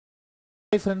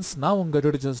Hi friends, நான் உங்க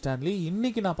Tutor Stanley.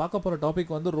 இன்னைக்கு நான் பார்க்க போற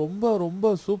டாபிக் வந்து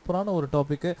ரொம்ப சூப்பரான ஒரு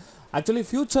டாபிக். ஆக்சுவலி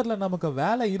ஃபியூச்சர்ல நமக்கு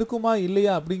வேலை இருக்குமா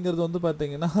இல்லையா அப்படிங்கிறது வந்து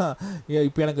பாத்தீங்கன்னா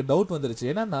இப்போ எனக்கு டவுட் வந்துருச்சு.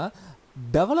 என்னன்னா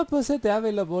டெவலப்பர்ஸே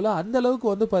தேவையில்லை போல அந்த அளவுக்கு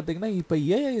வந்து பார்த்தீங்கன்னா இப்போ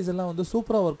ஏஐஸ் எல்லாம் வந்து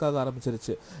சூப்பராக ஒர்க் ஆக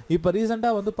ஆரம்பிச்சிருச்சு. இப்போ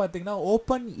ரீசெண்டாக வந்து பார்த்தீங்கன்னா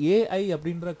ஓப்பன் ஏஐ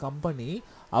அப்படின்ற கம்பெனி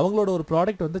அவங்களோட ஒரு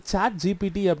ப்ராடக்ட் வந்து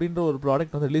ChatGPT அப்படின்ற ஒரு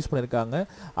ப்ராடக்ட் வந்து ரிலீஸ் பண்ணியிருக்காங்க.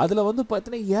 அதில் வந்து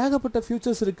பார்த்தீங்கன்னா ஏகப்பட்ட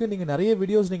ஃபியூச்சர்ஸ் இருக்குது. நீங்கள் நிறைய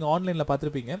வீடியோஸ் நீங்கள் ஆன்லைனில்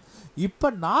பார்த்துருப்பீங்க. இப்போ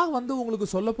நான் வந்து உங்களுக்கு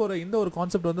சொல்ல போகிற இந்த ஒரு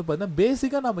கான்செப்ட் வந்து பார்த்தீங்கன்னா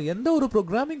பேசிக்காக நம்ம எந்த ஒரு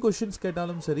ப்ரோக்ராமிங் கொஷின்ஸ்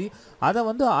கேட்டாலும் சரி அதை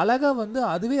வந்து அழகாக வந்து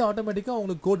அதுவே ஆட்டோமேட்டிக்காக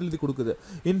உங்களுக்கு கோட் எழுதி கொடுக்குது.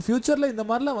 இன் ஃபியூச்சரில் இந்த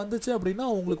மாதிரிலாம் வந்துச்சு அப்படின்னா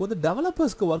உங்களுக்கு வந்து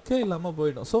டெவலப்பர்ஸ்க்கு ஒர்க்கே இல்லாமல்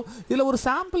போயிடும். ஸோ இதில் ஒரு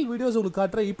சாம்பிள் வீடியோஸ் உங்களுக்கு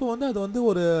காட்டுறேன். இப்போ வந்து அது வந்து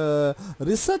ஒரு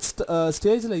ரிசர்ச்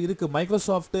ஸ்டேஜில் இருக்குது.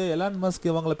 மைக்ரோசாஃப்ட், எலான்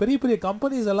மஸ்க் இவங்கள பெரிய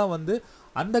கம்பெனிஸ் எல்லாம் வந்து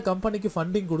அந்த கம்பெனிக்கு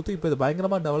ஃபண்டிங் கொடுத்து இப்போ இது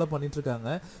பயங்கரமாக டெவலப் பண்ணிட்டு இருக்காங்க.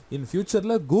 இன்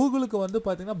ஃபியூச்சரில் கூகுளுக்கு வந்து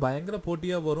பார்த்தீங்கன்னா பயங்கர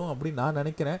போட்டியாக வரும் அப்படின்னு நான்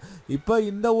நினைக்கிறேன். இப்போ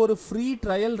இந்த ஒரு ஃப்ரீ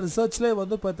ட்ரையல் ரிசர்ச்லேயே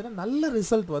வந்து பார்த்தீங்கன்னா நல்ல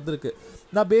ரிசல்ட் வந்திருக்கு.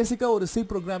 நான் பேசிக்காக ஒரு சி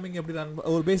ப்ரோக்ராமிங் எப்படி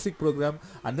ஒரு பேசிக் ப்ரோக்ராம்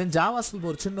அண்ட் தென்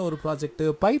ஜாவாஸ்கிரிப்ட் ஒரு சின்ன ஒரு ப்ராஜெக்ட்,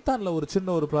 பைத்தானில் ஒரு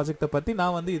சின்ன ஒரு ப்ராஜெக்டை பற்றி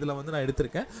நான் வந்து இதில் வந்து நான்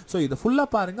எடுத்திருக்கேன். ஸோ இதை ஃபுல்லாக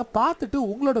பாருங்கள். பார்த்துட்டு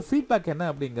உங்களோட ஃபீட்பேக்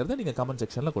என்ன அப்படிங்கிறத நீங்கள் கமெண்ட்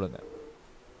செக்ஷனில் கொடுங்க.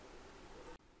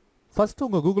 ஃபர்ஸ்ட்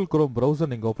உங்கள் கூகுள் குரோம் ப்ரௌசர்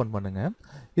நீங்கள் ஓப்பன் பண்ணுங்கள்.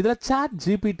 இதில்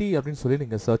ChatGPT அப்படின்னு சொல்லி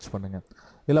நீங்கள் சர்ச் பண்ணுங்கள்.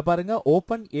 இதில் பாருங்கள்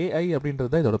ஓப்பன் ஏஐ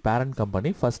அப்படின்றது இதோட பேரண்ட்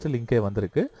கம்பெனி. ஃபஸ்ட்டு லிங்கே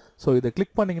வந்திருக்கு. ஸோ இதை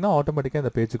கிளிக் பண்ணிங்கன்னா ஆட்டோமேட்டிக்காக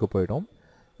இந்த பேஜுக்கு போயிடும்.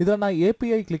 இதில் நான்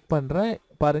ஏபிஐ கிளிக் பண்ணுறேன்.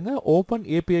 பாருங்கள்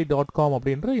openapi.com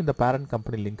அப்படின்ற இந்த பேரண்ட்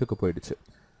கம்பெனி லிங்க்குக்கு போயிடுச்சு.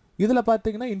 இதில்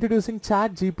பார்த்தீங்கன்னா இன்ட்ரடியூசிங்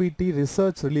ChatGPT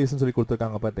ரிசர்ச் ரிலீஸ்னு சொல்லி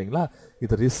கொடுத்துருக்காங்க. பார்த்தீங்களா,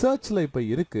 இது ரிசர்ச்சில் இப்போ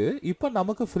இருக்குது. இப்போ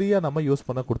நமக்கு ஃப்ரீயாக நம்ம யூஸ்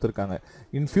பண்ண கொடுத்துருக்காங்க.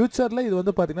 இன் ஃபியூச்சரில் இது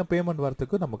வந்து பார்த்தீங்கன்னா பேமெண்ட்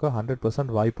வரத்துக்கு நமக்கு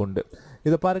 100% வாய்ப்பு உண்டு.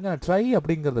 இதை பாருங்கள், நான் ட்ரை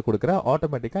அப்படிங்கிறத கொடுக்குறேன்.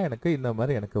 ஆட்டோமேட்டிக்காக எனக்கு இந்த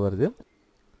மாதிரி எனக்கு வருது.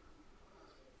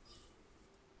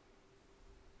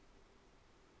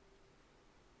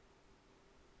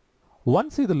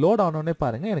 ஒன்ஸ் இது லோட் ஆனோடனே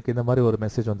பாருங்கள் எனக்கு இந்த மாதிரி ஒரு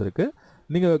மெசேஜ் வந்திருக்கு.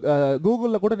 நீங்கள்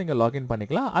கூகுளில் கூட நீங்கள் லாகின்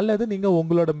பண்ணிக்கலாம், அல்லது நீங்கள்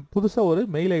உங்களோட புதுசாக ஒரு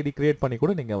மெயில் ஐடி கிரியேட் பண்ணி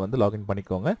கூட நீங்கள் வந்து லாகின்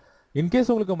பண்ணிக்கோங்க.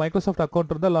 இன்கேஸ் உங்களுக்கு மைக்ரோசாஃப்ட்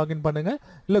அக்கௌண்ட் இருந்தால் லாகின் பண்ணுங்கள்,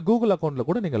 இல்லை கூகுள் அக்கௌண்ட்டில்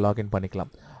கூட நீங்கள் லாகின்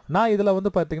பண்ணிக்கலாம். நான் இதில்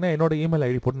வந்து பார்த்தீங்கன்னா என்னோட இமெயில்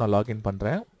ஐடி போட்டு நான் லாகின்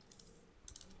பண்ணுறேன்.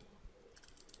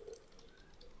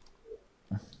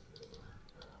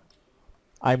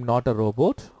 I'm not a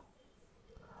robot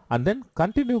and then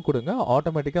continue கொடுங்க.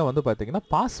 ஆட்டோமேட்டிக்காக வந்து பார்த்தீங்கன்னா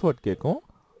பாஸ்வேர்ட் கேட்கும்.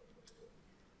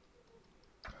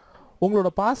 உங்களோட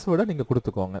பாஸ்வேர்டை நீங்கள்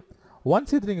கொடுத்துக்கோங்க.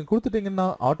 ஒன்ஸ் இது நீங்கள் கொடுத்துட்டீங்கன்னா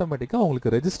ஆட்டோமேட்டிக்காக உங்களுக்கு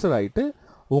ரெஜிஸ்டர் ஆகிட்டு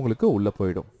உங்களுக்கு உள்ளே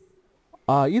போயிடும்.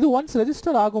 இது ஒன்ஸ்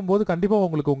ரெஜிஸ்டர் ஆகும்போது கண்டிப்பாக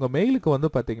உங்களுக்கு உங்கள் மெயிலுக்கு வந்து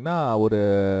பார்த்தீங்கன்னா ஒரு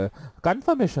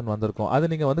கன்ஃபர்மேஷன் வந்திருக்கும். அதை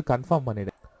நீங்கள் வந்து கன்ஃபார்ம்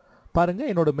பண்ணிவிடுங்க. பாருங்கள்,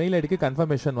 என்னோடய மெயில் ஐடிக்கு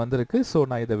கன்ஃபர்மேஷன் வந்திருக்கு. ஸோ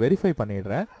நான் இதை வெரிஃபை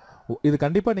பண்ணிடுறேன். இது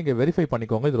கண்டிப்பாக நீங்கள் வெரிஃபை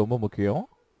பண்ணிக்கோங்க, இது ரொம்ப முக்கியம்.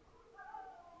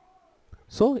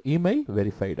 So email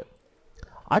verified.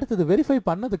 அடுத்தது வெரிஃபை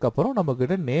பண்ணதுக்கப்புறம்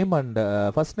நம்மக்கிட்ட name and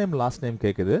first name last name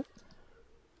கேட்குது.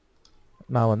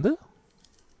 நான் வந்து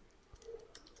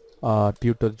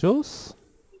டியூட்டர் ஜோஸ்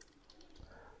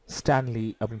ஸ்டான்லி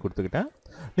அப்படின்னு கொடுத்துக்கிட்டேன்.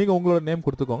 நீங்கள் உங்களோட நேம்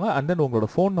கொடுத்துக்கோங்க அண்ட் தென் உங்களோட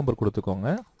ஃபோன் நம்பர் கொடுத்துக்கோங்க.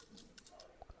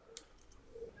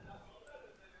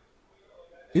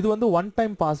 இது வந்து ஒன்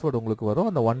டைம் பாஸ்வேர்டு உங்களுக்கு வரும்.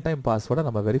 அந்த ஒன் டைம் பாஸ்வேர்டை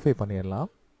நம்ம வெரிஃபை பண்ணிடலாம்.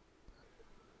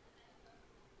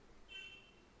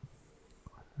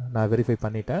 நான் வெரிஃபை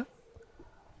பண்ணிட்டேன்.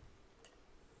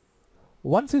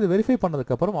 ஒன்ஸ் இது வெரிஃபை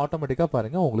பண்ணதுக்கப்புறம் ஆட்டோமேட்டிக்காக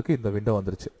பாருங்கள் உங்களுக்கு இந்த விண்டோ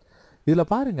வந்துருச்சு. இதில்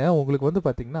பாருங்கள் உங்களுக்கு வந்து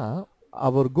பார்த்தீங்கன்னா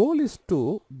அவர் goal is to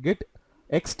get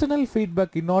external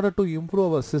feedback in order to improve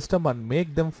our system and make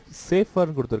them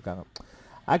சேஃபர்னு கொடுத்துருக்காங்க.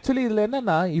 ஆக்சுவலி இதில்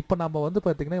என்னென்னா இப்போ நம்ம வந்து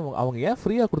பார்த்தீங்கன்னா அவங்க ஏன்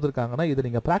ஃப்ரீயாக கொடுத்துருக்காங்கன்னா இதை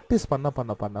நீங்கள் ப்ராக்டிஸ் பண்ண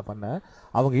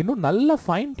அவங்க இன்னும் நல்லா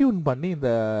ஃபைன் டியூன் பண்ணி இந்த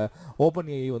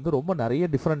ஓப்பன் ஏஐ வந்து ரொம்ப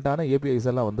நிறைய டிஃப்ரெண்ட்டான ஏபிஐஸ்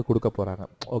எல்லாம் வந்து கொடுக்க போகிறாங்க.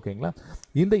 ஓகேங்களா,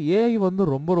 இந்த ஏஐ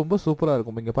வந்து ரொம்ப சூப்பராக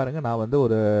இருக்கும். இங்கே பாருங்கள், நான் வந்து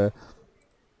ஒரு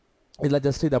இதில்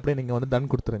ஜஸ்ட் இது அப்படியே நீங்கள் வந்து டன்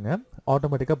கொடுத்துருங்க.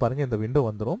 ஆட்டோமேட்டிக்காக பாருங்கள் இந்த விண்டோ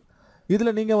வந்துடும்.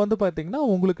 இதில் நீங்கள் வந்து பார்த்தீங்கன்னா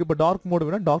உங்களுக்கு இப்போ டார்க் மோடு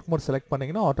வேணும், டார்க் மோட் செலக்ட்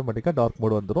பண்ணிங்கன்னா ஆட்டோமேட்டிக்காக டார்க்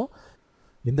மோடு வந்துடும்.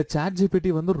 இந்த ChatGPT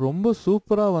வந்து ரொம்ப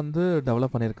சூப்பராக வந்து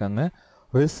டெவலப் பண்ணியிருக்காங்க.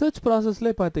 ரிசர்ச்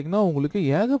ப்ராசஸ்லேயே பார்த்தீங்கன்னா உங்களுக்கு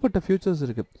ஏகப்பட்ட ஃபியூச்சர்ஸ்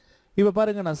இருக்குது. இப்போ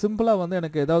பாருங்கள், நான் சிம்பிளாக வந்து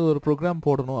எனக்கு ஏதாவது ஒரு ப்ரோக்ராம்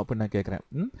போடணும் அப்படின்னு நான் கேட்குறேன்.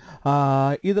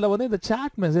 இதில் வந்து இந்த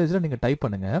சாட் மெசேஜில் நீங்கள் டைப்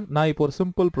பண்ணுங்கள். நான் இப்போ ஒரு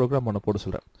சிம்பிள் ப்ரோக்ராம் ஒன்று போட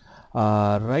சொல்கிறேன்.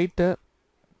 Right a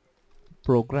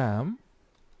program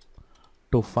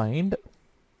to find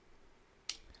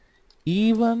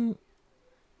even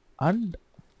and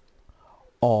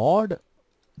odd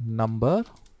number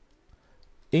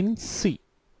in C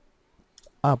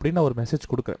அப்படின்னு ஒரு மெசேஜ்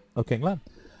கொடுக்குறேன். ஓகேங்களா,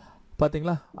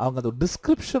 பார்த்தீங்களா அவங்க அது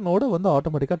டிஸ்கிரிப்ஷனோட வந்து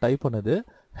ஆட்டோமேட்டிக்காக டைப் பண்ணுது.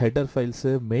 ஹெடர்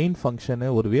ஃபைல்ஸு, மெயின் ஃபங்க்ஷனு,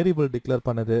 ஒரு வேரியபிள் டிக்ளேர்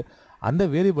பண்ணுது, அந்த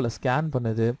வேரியபிளை ஸ்கேன்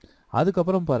பண்ணுது.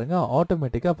 அதுக்கப்புறம் பாருங்கள்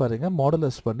ஆட்டோமேட்டிக்காக பாருங்கள்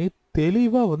மாடுலஸ் பண்ணி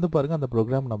தெளிவாக வந்து பாருங்கள் அந்த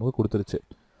ப்ரோக்ராம் நமக்கு கொடுத்துருச்சு.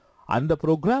 அந்த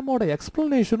ப்ரோக்ராமோட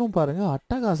எக்ஸ்ப்ளனேஷனும் பாருங்கள்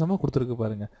அட்டகாசமாக கொடுத்துருக்கு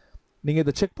பாருங்கள். நீங்கள்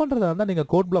இதை செக் பண்ணுறதா இருந்தால் நீங்கள்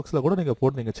கோட் பிளாக்ஸில் கூட நீங்கள்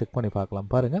போட்டு நீங்கள் செக் பண்ணி பார்க்கலாம்.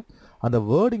 பாருங்கள் அந்த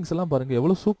வேர்டிங்ஸ் எல்லாம் பாருங்கள்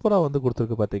எவ்வளோ சூப்பராக வந்து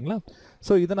கொடுத்துருக்கு பார்த்தீங்களா.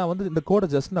 ஸோ இதை நான் வந்து இந்த கோடை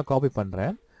ஜஸ்ட் நான் காப்பி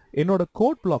பண்ணுறேன். என்னோட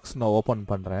கோட் பிளாக்ஸ் நான் ஓப்பன்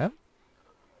பண்ணுறேன்.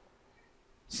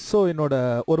 ஸோ என்னோட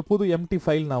ஒரு புது எம்டி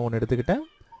ஃபைல் நான் ஒன்று எடுத்துக்கிட்டேன்.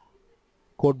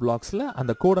 கோட் பிளாக்ஸில்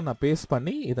அந்த கோடை நான் பேஸ்ட்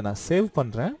பண்ணி இதை நான் சேவ்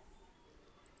பண்ணுறேன்.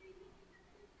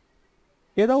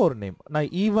 ஏதோ ஒரு நேம் நான்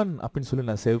ஈவன் அப்படின்னு சொல்லி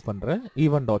நான் சேவ் பண்ணுறேன்.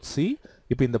 ஈவன்.c.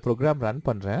 இப்போ இந்த ப்ரோக்ராம் ரன்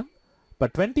பண்ணுறேன். இப்போ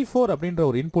 24 அப்படின்ற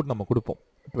ஒரு இன்புட் நம்ம கொடுப்போம்.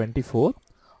 24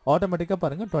 ஆட்டோமேட்டிக்காக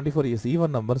பாருங்கள் 24 இஸ்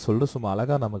ஈவன் நம்பர் சொல்லிட்டு சும்மா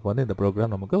அழகாக நமக்கு வந்து இந்த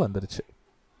ப்ரோக்ராம் நமக்கு வந்துருச்சு.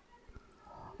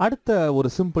 அடுத்த ஒரு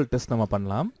சிம்பிள் டெஸ்ட் நம்ம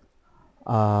பண்ணலாம்.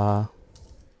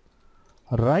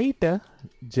 Right a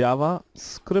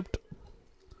JavaScript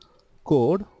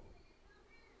code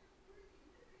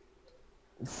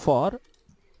for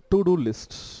to-do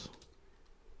list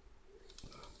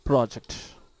project.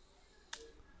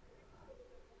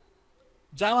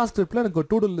 JavaScriptல எனக்கு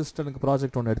to-do list எனக்கு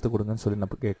ப்ராஜெக்ட் ஒன்று எடுத்து கொடுங்கன்னு சொல்லி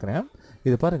நான் கேட்குறேன்.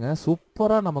 இது பாருங்கள்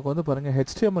சூப்பராக நமக்கு வந்து பாருங்கள்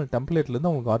HTML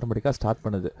டெம்ப்ளேட்லேருந்து உங்களுக்கு ஆட்டோமேட்டிக்காக ஸ்டார்ட்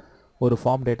பண்ணுது. ஒரு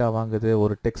ஃபார்ம் டேட்டா வாங்குது,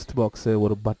 ஒரு டெக்ஸ்ட் பாக்ஸு,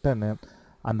 ஒரு பட்டனு.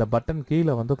 அந்த பட்டன்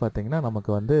கீழே வந்து பார்த்திங்கன்னா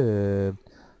நமக்கு வந்து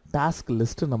டாஸ்க்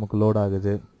லிஸ்ட்டு நமக்கு லோட்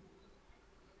ஆகுது.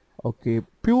 ஓகே,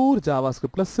 பியூர்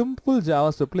JavaScriptல சிம்பிள்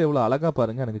JavaScriptல எவ்வளோ அழகாக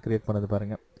பாருங்கள் எனக்கு க்ரியேட் பண்ணது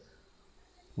பாருங்கள்.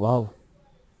 வாவ்,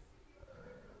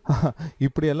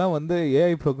 இப்படியெல்லாம் வந்து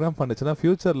ஏஐ ப்ரோக்ராம் பண்ணுச்சுன்னா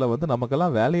ஃப்யூச்சரில் வந்து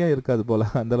நமக்கெல்லாம் வேலையாக இருக்காது போல்,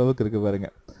 அந்தளவுக்கு இருக்குது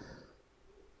பாருங்கள்.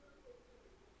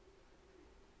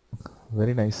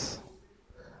 Very nice.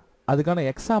 அதுக்கான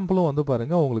எக்ஸாம்பிளும் வந்து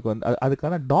பாருங்கள் உங்களுக்கு வந்து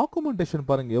அதுக்கான டாக்குமெண்டேஷன்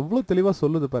பாருங்கள் எவ்வளோ தெளிவாக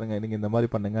சொல்லுது பாருங்கள். நீங்கள் இந்த மாதிரி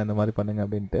பண்ணுங்கள் அந்த மாதிரி பண்ணுங்கள்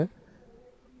அப்படின்ட்டு.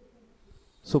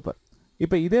 சூப்பர்.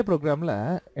 இப்போ இதே ப்ரோக்ராமில்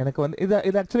எனக்கு வந்து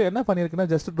இது ஆக்சுவலி என்ன பண்ணியிருக்குன்னா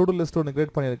ஜஸ்ட் டூ லிஸ்ட் ஒன்று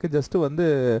கிரியேட் பண்ணியிருக்கு. ஜஸ்ட்டு வந்து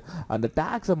அந்த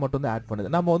டேக்ஸை மட்டும் வந்து ஆட்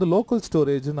பண்ணுது. நம்ம வந்து லோக்கல்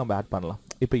ஸ்டோரேஜ் நம்ம ஆட் பண்ணலாம்.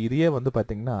 இப்போ இதையே வந்து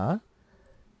பார்த்தீங்கன்னா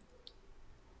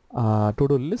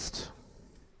to list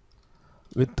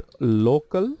with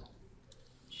local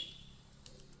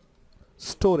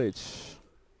storage.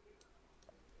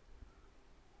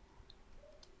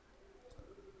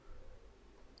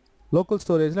 Local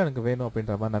ஸ்டோரேஜில் எனக்கு வேணும்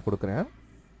அப்படின்ற மாதிரி நான் கொடுக்குறேன்.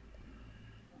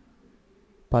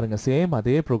 பாருங்கள் சேம்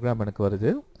அதே ப்ரோக்ராம் எனக்கு வருது.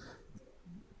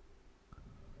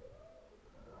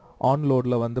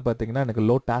 ஆன்லோடில் வந்து பார்த்திங்கன்னா எனக்கு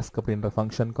லோட் டாஸ்க் அப்படின்ற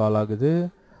ஃபங்க்ஷன் கால் ஆகுது.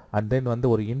 அண்ட் தென் வந்து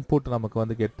ஒரு இன்புட் நமக்கு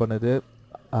வந்து கெட் பண்ணுது.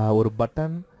 ஒரு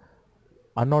பட்டன்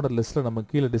அன்ஆர்டர் லிஸ்ட்டில் நம்ம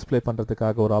கீழே டிஸ்பிளே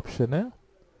பண்ணுறதுக்காக ஒரு ஆப்ஷனு.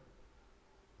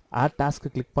 ஆட்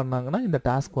டாஸ்க்கு கிளிக் பண்ணாங்கன்னா இந்த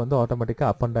டாஸ்க் வந்து ஆட்டோமேட்டிக்காக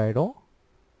அப் அண்ட் ஆகிடும்.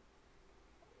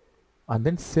 அண்ட்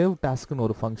தென் சேவ் டாஸ்க்குன்னு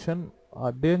ஒரு ஃபங்க்ஷன்.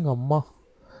 அடேங்க அம்மா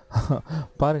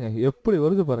பாருங்கள் எப்படி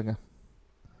வருது பாருங்கள்.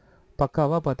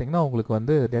 பக்காவாக பார்த்தீங்கன்னா உங்களுக்கு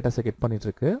வந்து டேட்டாஸை கெட்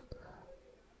பண்ணிகிட்ருக்கு.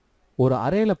 ஒரு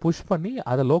அரேயில் புஷ் பண்ணி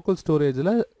அதை லோக்கல்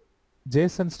ஸ்டோரேஜில்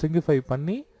ஜேசன் ஸ்ட்ரிங்கிஃபை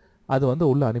பண்ணி அது வந்து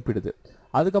உள்ளே அனுப்பிடுது.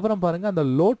 அதுக்கப்புறம் பாருங்கள் அந்த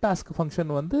லோ டாஸ்க் ஃபங்க்ஷன்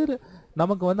வந்து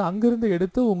நமக்கு வந்து அங்கேருந்து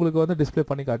எடுத்து உங்களுக்கு வந்து டிஸ்பிளே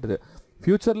பண்ணி காட்டுது.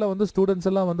 ஃப்யூச்சரில் வந்து ஸ்டூடெண்ட்ஸ்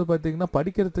எல்லாம் வந்து பார்த்திங்கன்னா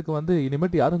படிக்கிறதுக்கு வந்து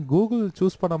இனிமேட்டு யாரும் கூகுள்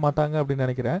சூஸ் பண்ண மாட்டாங்க அப்படின்னு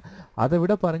நினைக்கிறேன். அதை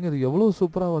விட பாருங்கள் இது எவ்வளோ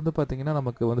சூப்பராக வந்து பார்த்திங்கன்னா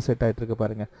நமக்கு வந்து செட் ஆகிட்டுருக்கு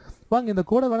பாருங்கள். வாங்க இந்த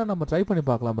கோடை வேணால் நம்ம ட்ரை பண்ணி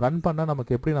பார்க்கலாம். ரன் பண்ணால்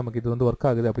நமக்கு எப்படி நமக்கு இது வந்து ஒர்க்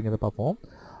ஆகுது அப்படிங்கிறத பார்ப்போம்.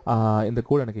 இந்த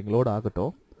கோட் எனக்கு இங்கே லோட்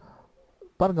ஆகட்டும்.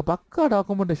 பாருங்கள் பக்கா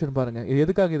டாக்குமெண்டேஷன் பாருங்கள். இது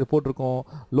எதுக்காக இது போட்டிருக்கோம்,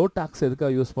 லோ டாக்ஸ்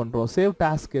எதுக்காக யூஸ் பண்ணுறோம், சேவ்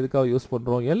டாஸ்க் எதுக்காக யூஸ்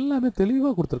பண்ணுறோம், எல்லாமே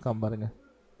தெளிவாக கொடுத்துருக்கான் பாருங்கள்.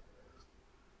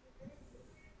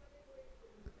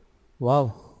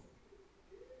 வாவ்,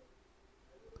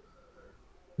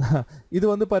 இது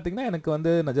வந்து பார்த்தீங்கன்னா எனக்கு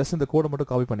வந்து நான் ஜஸ்ட் இந்த கோடை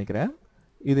மட்டும் காப்பி பண்ணிக்கிறேன்.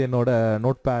 இது என்னோட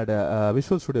note pad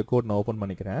visual studio code நான் ஓப்பன்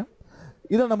பண்ணிக்கிறேன்.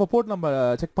 இதை நம்ம போட்டு நம்ம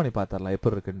செக் பண்ணி பார்த்துடலாம்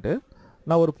எப்படி இருக்குன்ட்டு.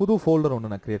 நான் ஒரு புது ஃபோல்டர் ஒன்று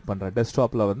நான் க்ரியேட் பண்ணுறேன்.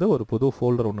 டெஸ்க்டாப்பில் வந்து ஒரு புது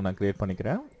ஃபோல்டர் ஒன்று நான் க்ரியேட்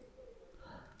பண்ணிக்கிறேன்.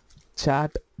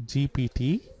 ChatGPT.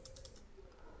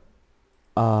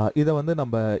 இதை வந்து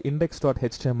நம்ம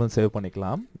index.html சேவ்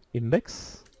பண்ணிக்கலாம்.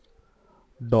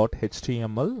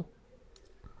 index.html.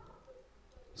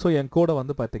 ஸோ என் கோடை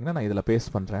வந்து பார்த்திங்கன்னா நான் இதில்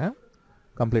பேஸ்ட் பண்ணுறேன்.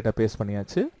 கம்ப்ளீட்டாக பேஸ்ட்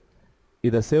பண்ணியாச்சு.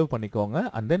 இதை சேவ் பண்ணிக்கோங்க.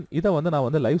 அண்ட் தென் இதை வந்து நான்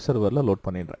வந்து லைவ் சர்வரில் லோட்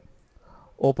பண்ணிடுறேன்.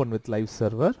 Open with live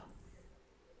server.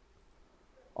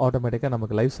 ஆட்டோமேட்டிக்காக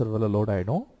நமக்கு லைவ் சர்வரில் லோட்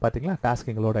ஆகிடும். பார்த்தீங்களா டாஸ்க்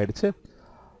இங்கே லோட் ஆகிடுச்சு.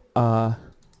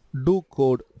 டூ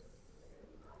கோட்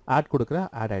ஆட் கொடுக்குறேன்,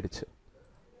 ஆட் ஆகிடுச்சு.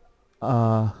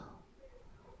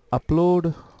 Upload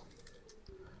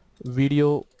video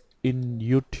in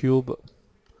YouTube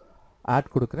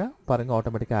add கொடுக்குறேன். பாருங்கள்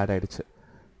ஆட்டோமேட்டிக்காக ஆட் ஆகிடுச்சு.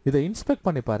 இதை இன்ஸ்பெக்ட்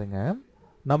பண்ணி பாருங்கள்.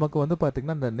 நமக்கு வந்து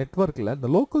பார்த்திங்கன்னா இந்த நெட்வொர்க்கில் இந்த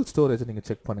லோக்கல் ஸ்டோரேஜ் நீங்கள்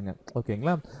செக் பண்ணுங்கள்.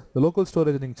 ஓகேங்களா, இந்த லோக்கல்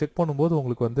ஸ்டோரேஜ் நீங்கள் செக் பண்ணும்போது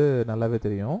உங்களுக்கு வந்து நல்லாவே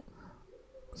தெரியும்.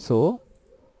 ஸோ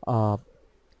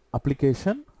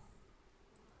அப்ளிகேஷன்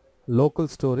லோக்கல்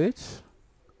ஸ்டோரேஜ்,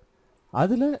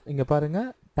 அதில் இங்கே பாருங்கள்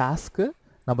டாஸ்க்கு.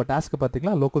 நம்ம டாஸ்க்கு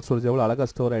பார்த்திங்களா லோக்கல் ஸ்டோரேஜ் எவ்வளோ அழகாக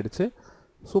ஸ்டோர் ஆகிடுச்சு.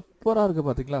 சூப்பராக இருக்குது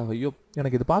பார்த்தீங்களா? ஐயோ,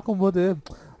 எனக்கு இது பார்க்கும்போது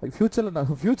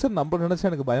ஃப்யூச்சர் நம்ப நினச்சா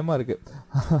எனக்கு பயமாக இருக்குது.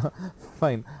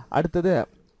 ஃபைன். அடுத்தது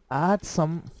ஆட்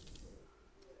சம்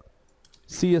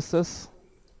சிஎஸ்எஸ்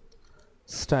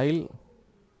ஸ்டைல்.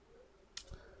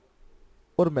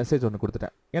 ஒரு மெசேஜ் ஒன்று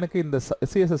கொடுத்துட்டேன். எனக்கு இந்த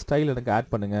சிஎஸ்எஸ் ஸ்டைல் எனக்கு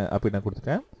ஆட் பண்ணுங்க அப்படின்னு நான்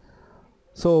கொடுத்துட்டேன்.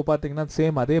 ஸோ பார்த்தீங்கன்னா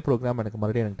சேம் அதே ப்ரோக்ராம் எனக்கு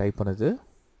மறுபடியும் எனக்கு டைப் பண்ணுது.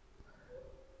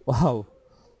 வாவ்,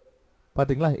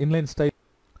 பார்த்தீங்களா? இன்லைன் ஸ்டைல்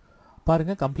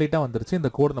பாருங்கள் கம்ப்ளீட்டாக வந்துருச்சு. இந்த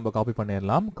கோடை நம்ம காப்பி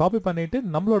பண்ணிடலாம். காப்பி பண்ணிவிட்டு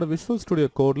நம்மளோட விஷுவல் ஸ்டுடியோ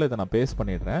கோடில் இதை நான் பேஸ்ட்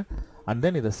பண்ணிடுறேன். அண்ட்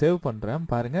தென் இதை சேவ் பண்ணுறேன்.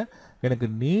 பாருங்கள் எனக்கு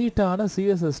நீட்டான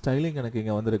சிஎஸ்எஸ் ஸ்டைலிங் எனக்கு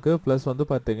இங்கே வந்திருக்கு. ப்ளஸ் வந்து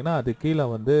பார்த்தீங்கன்னா அது கீழே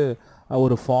வந்து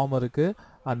ஒரு ஃபார்ம் இருக்குது.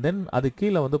 அண்ட் தென் அது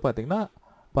கீழே வந்து பார்த்தீங்கன்னா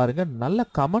பாருங்கள் நல்ல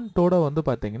கமெண்ட்டோடு வந்து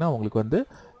பார்த்தீங்கன்னா உங்களுக்கு வந்து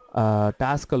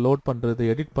டாஸ்க்கை லோட் பண்ணுறது,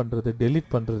 எடிட் பண்ணுறது, டெலிட்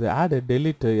பண்ணுறது, ஆட்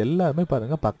டெலிட் எல்லாமே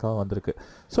பாருங்கள் பக்காவாக வந்திருக்கு.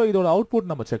 ஸோ இதோட அவுட்புட்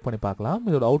நம்ம செக் பண்ணி பார்க்கலாம்.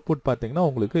 இதோட அவுட்புட் பார்த்தீங்கன்னா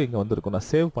உங்களுக்கு இங்கே வந்திருக்கும். நான்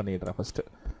சேவ் பண்ணிடுறேன் ஃபஸ்ட்டு.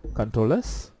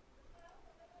 கண்ட்ரோலர்ஸ்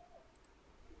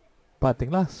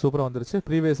பார்த்தீங்களா சூப்பராக வந்துருச்சு.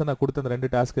 ப்ரீவியஸாக நான் கொடுத்த அந்த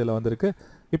 2 டாஸ்க் இதில் வந்திருக்கு.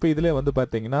 இப்போ இதிலே வந்து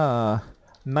பார்த்தீங்கன்னா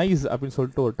நைஸ் அப்படின்னு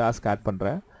சொல்லிட்டு ஒரு டாஸ்க் ஆட்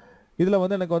பண்ணுறேன். இதில்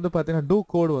வந்து எனக்கு வந்து பார்த்தீங்கன்னா டூ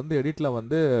கோடு வந்து எடிட்டில்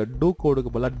வந்து டூ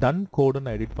கோடுக்கு பதிலாக டன் கோடுன்னு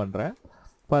நான் எடிட் பண்ணுறேன்.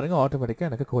 பாருங்கள் ஆட்டோமேட்டிக்காக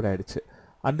எனக்கு கோட் ஆகிடுச்சு.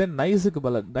 அண்ட் தென் நைஸுக்கு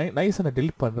நைஸை நான்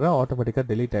டெலிட் பண்ணுறேன். ஆட்டோமேட்டிக்காக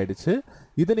டெலிட் ஆகிடுச்சு.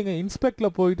 இதை நீங்கள் இன்ஸ்பெக்டில்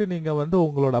போயிட்டு நீங்கள் வந்து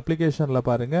உங்களோட அப்ளிகேஷனில்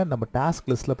பாருங்கள், நம்ம டாஸ்க்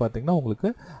லிஸ்ட்டில் பார்த்தீங்கன்னா உங்களுக்கு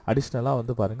அடிஷ்னலாக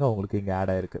வந்து பாருங்கள் உங்களுக்கு இங்கே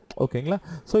ஆட் ஆகிருக்கு. ஓகேங்களா?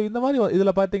 ஸோ இந்த மாதிரி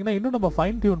இதில் பார்த்தீங்கன்னா இன்னும் நம்ம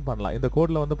ஃபைன் டியூன் பண்ணலாம். இந்த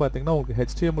கோடில் வந்து பார்த்தீங்கன்னா உங்களுக்கு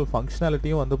HTML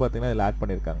ஃபங்க்ஷனாலிட்டியும் வந்து பார்த்தீங்கன்னா இதில் ஆட்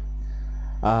பண்ணியிருக்காங்க.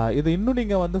 இது இன்னும்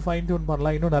நீங்கள் வந்து ஃபைன் டியூன்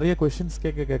பண்ணலாம். இன்னும் நிறைய கொஷின்ஸ்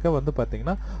கேட்க வந்து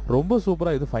பார்த்தீங்கன்னா ரொம்ப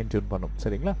சூப்பராக இது ஃபைன் டியூன் பண்ணும்.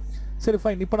 சரிங்களா? சரி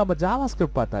ஃபைன். இப்போ நம்ம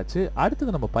JavaScript பார்த்தாச்சு.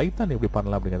 அடுத்தது நம்ம பைத்தான் எப்படி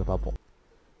பண்ணலாம் அப்படிங்கிறத பார்ப்போம்.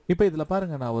 இப்போ இதில்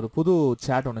பாருங்கள் நான் ஒரு புது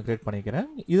சேட் ஒன்று க்ரியேட் பண்ணிக்கிறேன்.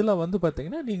 இதில் வந்து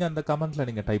பார்த்தீங்கன்னா நீங்கள் அந்த கமெண்ட்டில்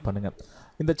நீங்கள் டைப் பண்ணுங்கள்.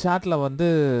 இந்த சேட்டில் வந்து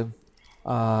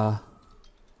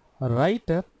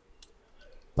right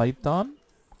Python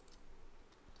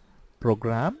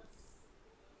program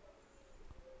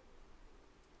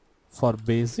for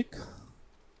basic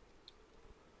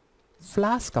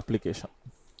Flask application.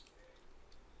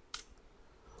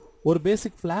 ஒரு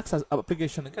பேசிக் Flask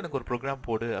அப்ளிகேஷனுக்கு எனக்கு ஒரு ப்ரோக்ராம்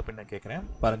போடு அப்படின்னு நான் கேட்குறேன்.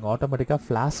 பாருங்கள் ஆட்டோமேட்டிக்காக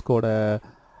Flaskோட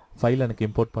ஃபைல் எனக்கு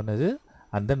இம்போர்ட் பண்ணுது.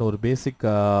 அண்ட் தென் ஒரு பேசிக்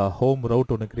ஹோம்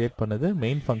ரவுட் ஒன்று க்ரியேட் பண்ணுது.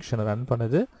 மெயின் ஃபங்க்ஷனை ரன்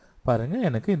பண்ணுது. பாருங்கள்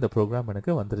எனக்கு இந்த ப்ரோக்ராம்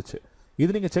எனக்கு வந்துருச்சு.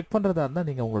 இது நீங்கள் செக் பண்ணுறதா இருந்தால்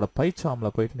நீங்கள் உங்களோட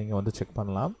பைச்சாமில் போயிட்டு நீங்கள் வந்து செக்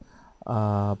பண்ணலாம்.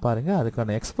 பாருங்கள்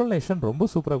அதுக்கான எக்ஸ்ப்ளனேஷன் ரொம்ப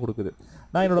சூப்பராக கொடுக்குது.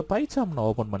 நான் என்னோடய பைச்சாம் நான்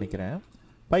ஓப்பன் பண்ணிக்கிறேன்.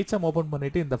 பைச்சாம் ஓப்பன்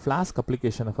பண்ணிவிட்டு இந்த Flask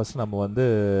அப்ளிகேஷனை ஃபஸ்ட் நம்ம வந்து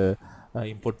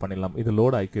இம்போர்ட் பண்ணிடலாம். இது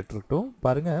லோட் ஆகிக்கிட்டு இருக்கட்டும்.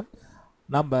 பாருங்கள்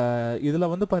நம்ம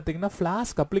இதில் வந்து பார்த்தீங்கன்னா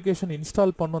Flask அப்ளிகேஷன்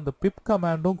இன்ஸ்டால் பண்ணும் அந்த பிப்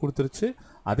கமாண்டும் கொடுத்துருச்சு.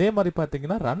 அதே மாதிரி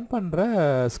பார்த்தீங்கன்னா ரன் பண்ணுற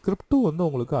ஸ்கிரிப்டும் வந்து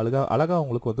உங்களுக்கு அழகாக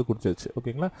உங்களுக்கு வந்து கொடுத்துருச்சு.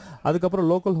 ஓகேங்களா? அதுக்கப்புறம்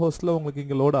லோக்கல் ஹோஸ்ட்டில் உங்களுக்கு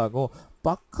இங்கே லோட் ஆகும்.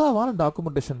 பக்காவான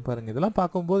டாக்குமெண்டேஷன் பாருங்கள். இதெல்லாம்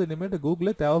பார்க்கும்போது இனிமேட்டு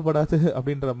கூகுளே தேவைப்படாது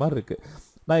அப்படின்ற மாதிரி இருக்குது.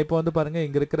 நான் இப்போ வந்து பாருங்கள்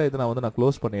இங்கே இருக்கிற இதை நான்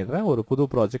க்ளோஸ் பண்ணிடுறேன். ஒரு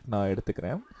புது ப்ராஜெக்ட் நான்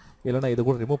எடுத்துக்கிறேன். இல்லைனா இதை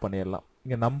கூட ரிமூவ் பண்ணிடலாம்.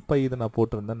 இங்கே நம்பை இதை நான்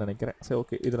போட்டிருந்தேன்னு நினைக்கிறேன். சரி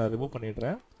ஓகே, இதை நான் ரிமூவ்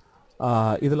பண்ணிடுறேன்.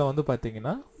 இதில் வந்து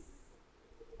பார்த்தீங்கன்னா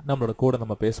நம்மளோட கோடை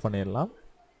நம்ம பேஸ்ட் பண்ணிடலாம்.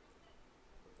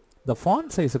 இந்த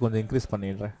ஃபாண்ட் சைஸை கொஞ்சம் இன்க்ரீஸ்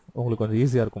பண்ணிடுறேன். உங்களுக்கு கொஞ்சம்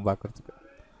ஈஸியாக இருக்கும் பார்க்குறதுக்கு.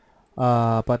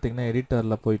 பார்த்தீங்கன்னா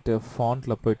எடிட்டரில் போயிட்டு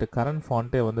ஃபாண்ட்டில் போயிட்டு கரண்ட்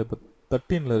ஃபாண்ட்டே வந்து இப்போ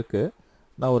 13 இருக்குது.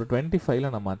 நான் ஒரு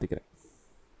 25 நான் மாற்றிக்கிறேன்.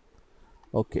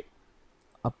 Okay,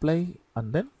 apply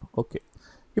and then okay.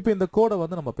 இப்போ இந்த கோடை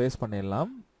வந்து நம்ம பேஸ்ட்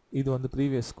பண்ணிடலாம். இது வந்து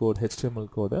ப்ரீவியஸ் கோட் HTML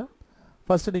கோடு.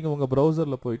 ஃபஸ்ட்டு நீங்கள் உங்கள்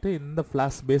ப்ரௌசரில் போயிட்டு இந்த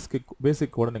Flask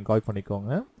பேசிக் கோடை நீங்கள் காப்பி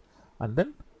பண்ணிக்கோங்க. அண்ட்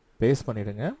தென் பேஸ்ட்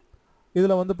பண்ணிவிடுங்க.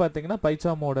 இதில் வந்து பார்த்தீங்கன்னா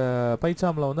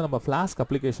பைச்சாமில் வந்து நம்ம Flask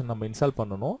அப்ளிகேஷன் நம்ம இன்ஸ்டால்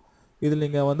பண்ணணும். இதில்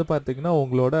நீங்கள் வந்து பார்த்தீங்கன்னா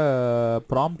உங்களோட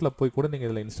ப்ராம்ப்டில் போய் கூட நீங்கள்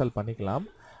இதில் இன்ஸ்டால் பண்ணிக்கலாம்.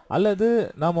 அல்லது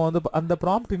நாம் வந்து அந்த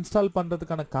ப்ராம்ப்ட் இன்ஸ்டால்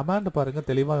பண்ணுறதுக்கான கமாண்ட் பாருங்கள்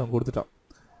தெளிவாக அவன் கொடுத்துட்டான்.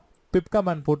 பிப்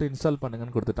கமாண்ட் போட்டு இன்ஸ்டால்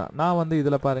பண்ணுங்கன்னு கொடுத்துட்டான். நான் வந்து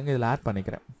இதில் பாருங்கள் இதில் ஆட்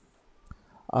பண்ணிக்கிறேன்.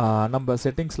 நம்ம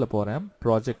செட்டிங்ஸில் போகிறேன்.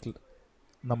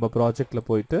 நம்ம ப்ராஜெக்டில்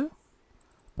போயிட்டு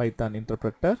பைத்தான்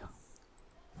இன்டர்பிரட்டர்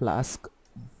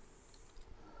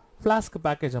Flask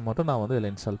பேக்கேஜை மட்டும் நான் வந்து இதில்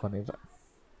இன்ஸ்டால் பண்ணிடுறேன்.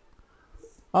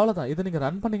 அவ்வளோதான். இதை நீங்கள்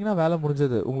ரன் பண்ணிங்கன்னா வேலை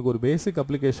முடிஞ்சது. உங்களுக்கு ஒரு பேசிக்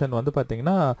அப்ளிகேஷன் வந்து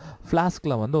பார்த்தீங்கன்னா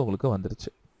Flaskல வந்து உங்களுக்கு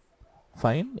வந்துருச்சு.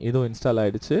 ஃபைன், இதுவும் இன்ஸ்டால்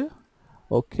ஆகிடுச்சு.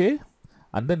 ஓகே,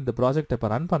 அண்ட் தென் இந்த ப்ராஜெக்ட் இப்போ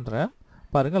ரன் பண்ணுறேன்.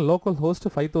 பாருங்கள் லோக்கல் ஹோஸ்ட்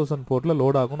 5000 போர்ட்டில்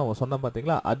லோட் ஆகும்னு நம்ம சொன்னோம்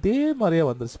பார்த்தீங்களா, அதே மாதிரியே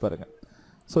வந்துருச்சு பாருங்கள்.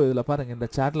 ஸோ இதில் பாருங்கள் இந்த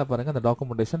சேட்டில் பாருங்கள் அந்த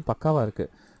டாக்குமெண்டேஷன் பக்காவாக இருக்குது.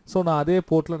 ஸோ நான் அதே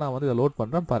போர்ட்டில் நான் வந்து இதை லோட்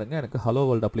பண்ணுறேன். பாருங்கள் எனக்கு ஹலோ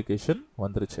வேர்ல்டு அப்ளிகேஷன்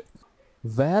வந்துருச்சு.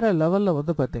 வேற லெவல்ல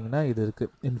வந்து பார்த்தீங்கன்னா இது இருக்கு.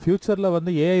 இன் ஃபியூச்சர்ல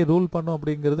வந்து ஏஐ ரூல் பண்ணும்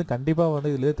அப்படிங்கிறது கண்டிப்பா வந்து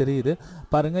இதுலயே தெரியுது.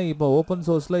 பாருங்க இப்போ ஓப்பன்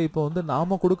சோர்ஸ்ல இப்போ வந்து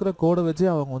நாம குடுக்குற கோட வச்சு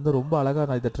அவங்க வந்து ரொம்ப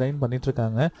அழகா இத ட்ரெயின் பண்ணிட்டு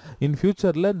இருக்காங்க. இன்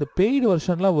ஃபியூச்சர்ல இந்த பெய்டு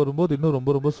வெர்ஷன்லாம் வரும்போது இன்னும்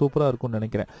ரொம்ப ரொம்ப சூப்பரா இருக்கும்னு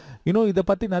நினைக்கிறேன். இன்னும் இத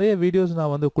பத்தி நிறைய வீடியோஸ்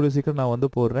நான் வந்து கூடிய சீக்கிரம் நான் வந்து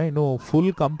போடுறேன். இன்னும்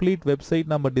ஃபுல் கம்ப்ளீட்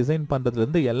வெப்சைட் நம்ம டிசைன்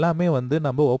பண்றதுலேருந்து எல்லாமே வந்து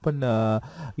நம்ம ஓப்பன்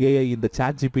ஏஐ இந்த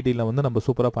ChatGPTல வந்து நம்ம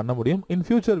சூப்பரா பண்ண முடியும். இன்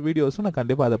ஃபியூச்சர் வீடியோஸும் நான்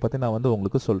கண்டிப்பா அத பத்தி நான் வந்து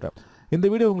உங்களுக்கு சொல்றேன். இந்த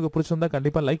வீடியோ உங்களுக்கு பிடிச்சிருந்தா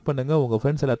கண்டிப்பா லைக் பண்ணுங்க. உங்க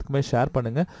ஃப்ரெண்ட்ஸ் எல்லாத்துக்குமே ஷேர்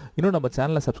பண்ணுங்க. இன்னும் நம்ம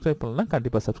சேனலை சப்ஸ்கிரைப் பண்ணலனா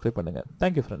கண்டிப்பா சப்ஸ்கிரைப் பண்ணுங்க.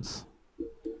 Thank you friends.